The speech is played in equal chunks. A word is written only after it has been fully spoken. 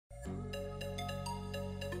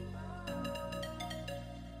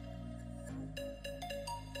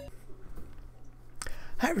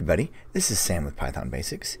Hi everybody, this is Sam with Python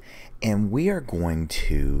Basics, and we are going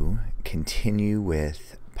to continue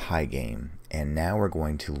with Pygame, and now we're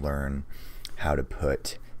going to learn how to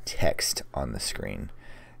put text on the screen.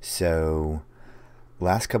 So,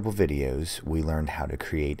 last couple videos we learned how to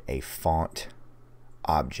create a font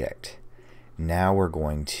object. Now we're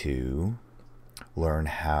going to learn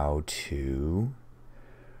how to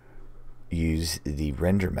use the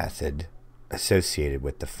render method associated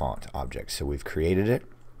with the font object. So we've created it.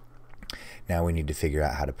 Now we need to figure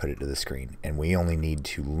out how to put it to the screen, and we only need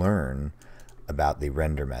to learn about the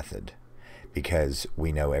render method because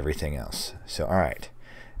we know everything else. So alright,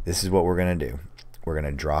 this is what we're going to do. We're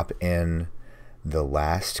going to drop in the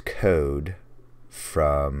last code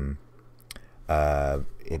from let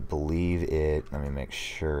me make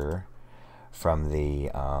sure, from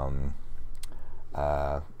the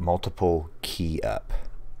multiple key up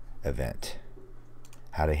event.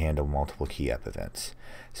 How to handle multiple key up events.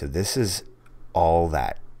 So this is all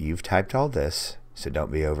that. You've typed all this, so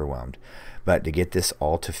don't be overwhelmed. But to get this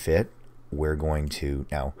all to fit, we're going to,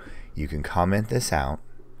 now you can comment this out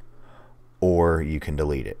or you can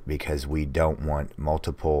delete it because we don't want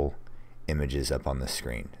multiple images up on the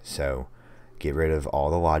screen. So get rid of all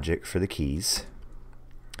the logic for the keys,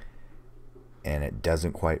 and it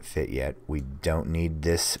doesn't quite fit yet. We don't need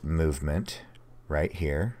this movement right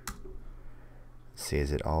here. Let's see,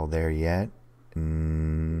 is it all there yet?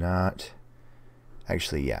 Not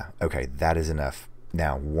actually. Yeah, okay, that is enough.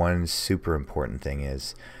 Now one super important thing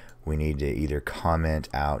is we need to either comment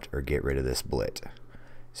out or get rid of this blit.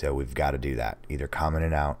 So we've got to do that, either comment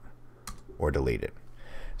it out or delete it.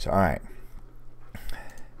 So alright,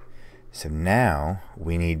 so now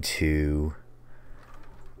we need to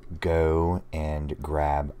go and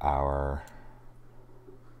grab our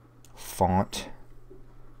font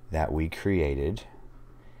that we created,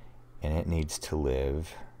 and it needs to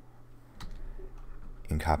live. You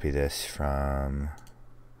can copy this from,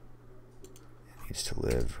 it needs to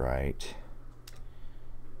live right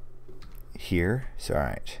here. So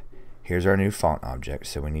alright, here's our new font object,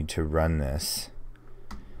 so we need to run this,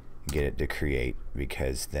 get it to create,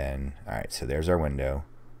 because then, alright, so there's our window,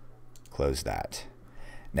 close that.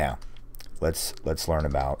 Now let's learn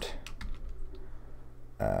about,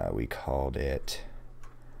 we called it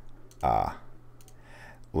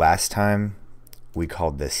last time we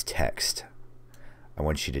called this text. I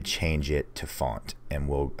want you to change it to font, and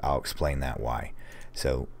I'll explain that why.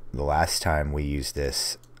 So the last time we used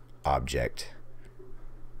this object,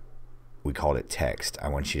 we called it text. I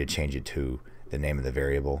want you to change it to the name of the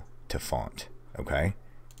variable to font. Okay,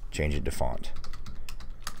 change it to font.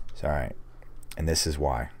 So alright, and this is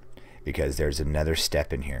why, because there's another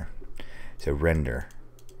step in here. So render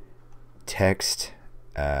text,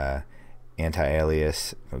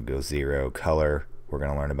 anti-alias will go 0, color, we're going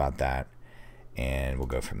to learn about that, and we'll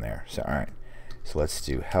go from there. So alright, so let's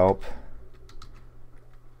do help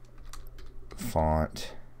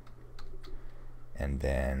font, and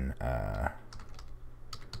then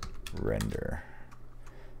render.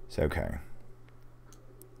 So okay,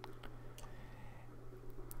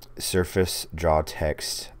 surface, draw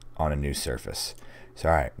text on a new surface. So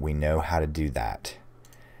alright, we know how to do that,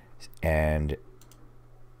 and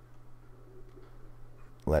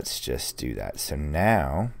let's just do that. So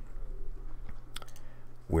now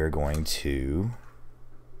we're going to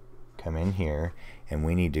come in here, and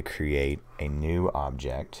we need to create a new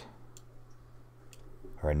object,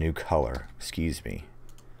 or a new color, excuse me,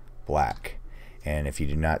 black. And if you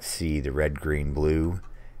did not see the red, green, blue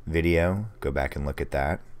video, go back and look at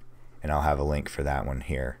that, and I'll have a link for that one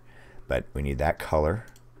here. But we need that color,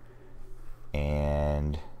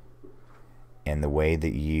 and the way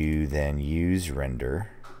that you then use render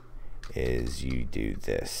is you do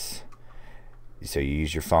this. So you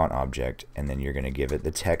use your font object, and then you're going to give it the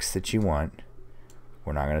text that you want.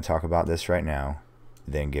 We're not going to talk about this right now.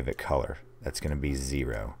 Then give it color. That's going to be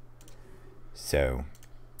 0. So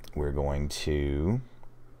we're going to,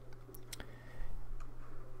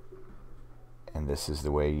 and this is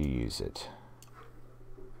the way you use it.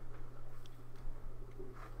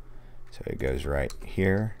 So it goes right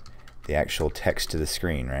here, the actual text to the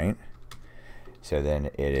screen, right? So then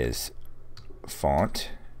it is font,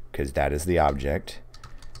 because that is the object,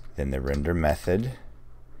 then the render method,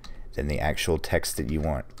 then the actual text that you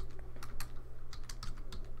want.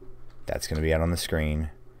 That's going to be out on the screen,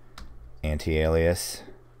 anti-alias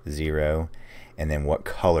 0, and then what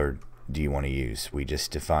color do you want to use? We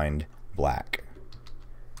just defined black.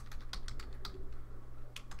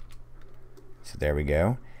 So there we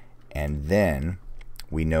go. And then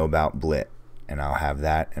we know about blit, and I'll have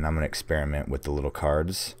that, and I'm going to experiment with the little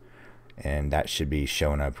cards and that should be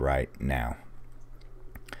showing up right now.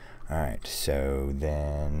 Alright, so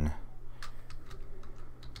then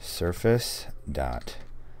surface dot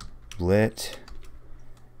blit,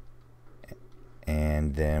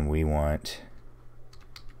 and then we want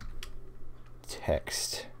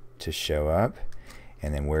text to show up,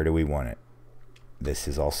 and then where do we want it? This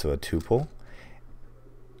is also a tuple,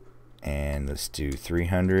 and let's do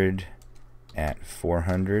 300 at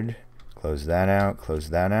 400. Close that out, close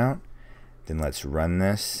that out. Then let's run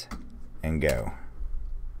this and go.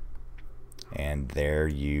 And there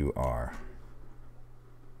you are.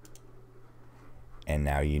 And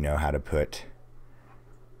now you know how to put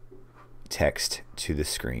text to the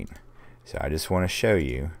screen. So I just want to show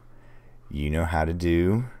you, you know how to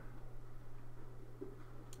do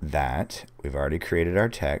that. We've already created our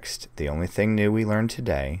text. The only thing new we learned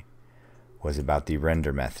today was about the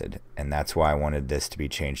render method, and that's why I wanted this to be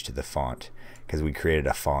changed to the font, because we created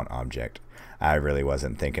a font object. I really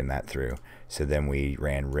wasn't thinking that through. So then we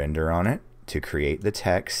ran render on it to create the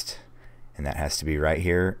text, and that has to be right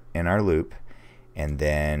here in our loop. And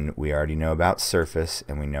then we already know about surface,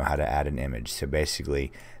 and we know how to add an image. So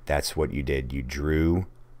basically that's what you did. You drew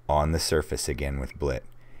on the surface again with blit,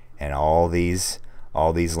 and all these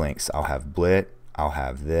links, I'll have blit, I'll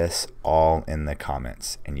have this all in the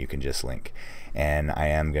comments, and you can just link. And I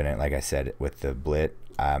am gonna, like I said, with the blit,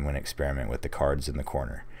 I'm gonna experiment with the cards in the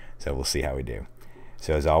corner, so we'll see how we do.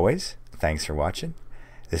 So as always, thanks for watching.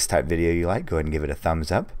 This type of video you like, go ahead and give it a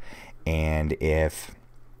thumbs up, and if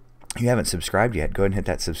you haven't subscribed yet, go ahead and hit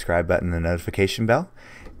that subscribe button and the notification bell,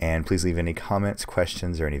 and please leave any comments,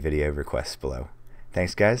 questions, or any video requests below.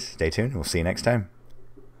 Thanks guys, stay tuned, we'll see you next time.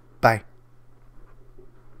 Bye.